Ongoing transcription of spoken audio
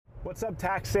What's up,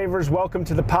 tax savers? Welcome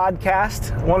to the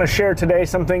podcast. I want to share today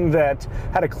something that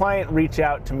had a client reach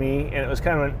out to me, and it was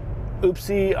kind of an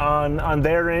oopsie on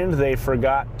their end. They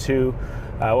forgot to,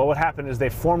 what happened is they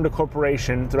formed a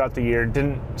corporation throughout the year,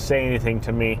 didn't say anything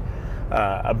to me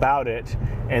about it,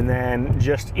 and then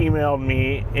just emailed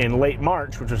me in late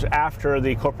March, which was after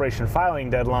the corporation filing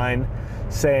deadline,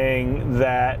 saying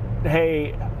that,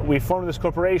 hey, we formed this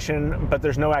corporation, but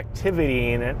there's no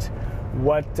activity in it.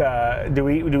 What do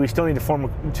we still need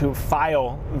to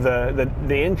file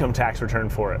the income tax return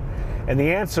for it? And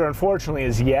the answer, unfortunately,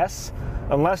 is yes,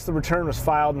 unless the return was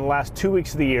filed in the last 2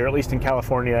 weeks of the year, at least in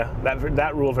California.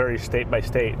 That rule varies state by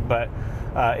state, but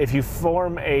if you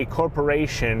form a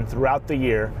corporation throughout the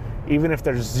year, even if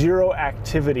there's zero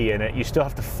activity in it, you still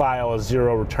have to file a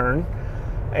zero return,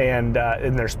 and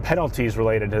there's penalties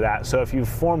related to that. So if you've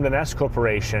formed an S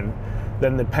corporation,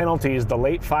 then the penalties, the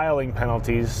late filing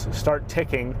penalties, start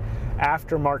ticking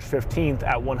after March 15th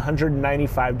at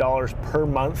 $195 per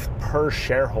month per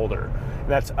shareholder.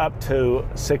 That's up to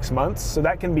 6 months. So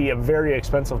that can be a very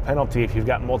expensive penalty if you've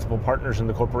got multiple partners in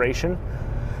the corporation.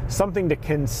 Something to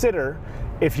consider: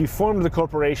 if you formed the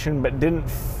corporation but didn't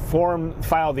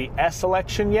file the S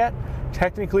election yet,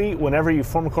 technically whenever you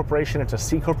form a corporation, it's a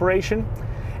C corporation,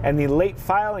 and the late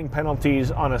filing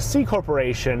penalties on a C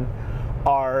corporation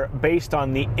are based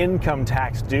on the income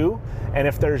tax due, and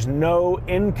if there's no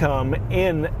income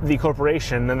in the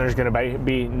corporation, then there's going to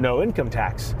be no income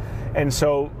tax. And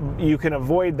so you can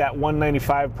avoid that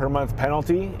 $195 per month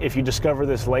penalty if you discover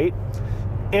this late.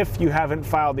 If you haven't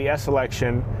filed the S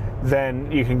election,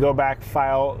 then you can go back,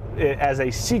 file it as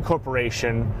a C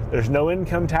corporation. There's no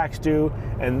income tax due,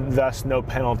 and thus no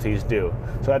penalties due.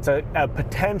 So that's a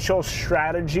potential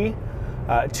strategy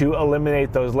to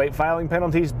eliminate those late filing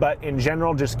penalties. But in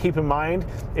general, just keep in mind,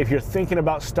 if you're thinking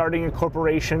about starting a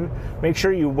corporation, make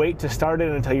sure you wait to start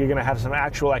it until you're going to have some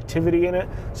actual activity in it,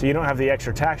 so you don't have the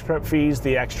extra tax prep fees,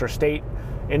 the extra state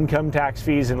income tax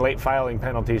fees, and late filing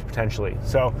penalties potentially.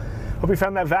 So hope you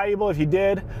found that valuable. If you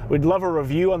did, we'd love a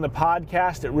review on the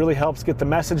podcast. It really helps get the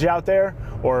message out there,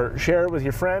 or share it with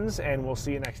your friends, and we'll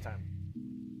see you next time.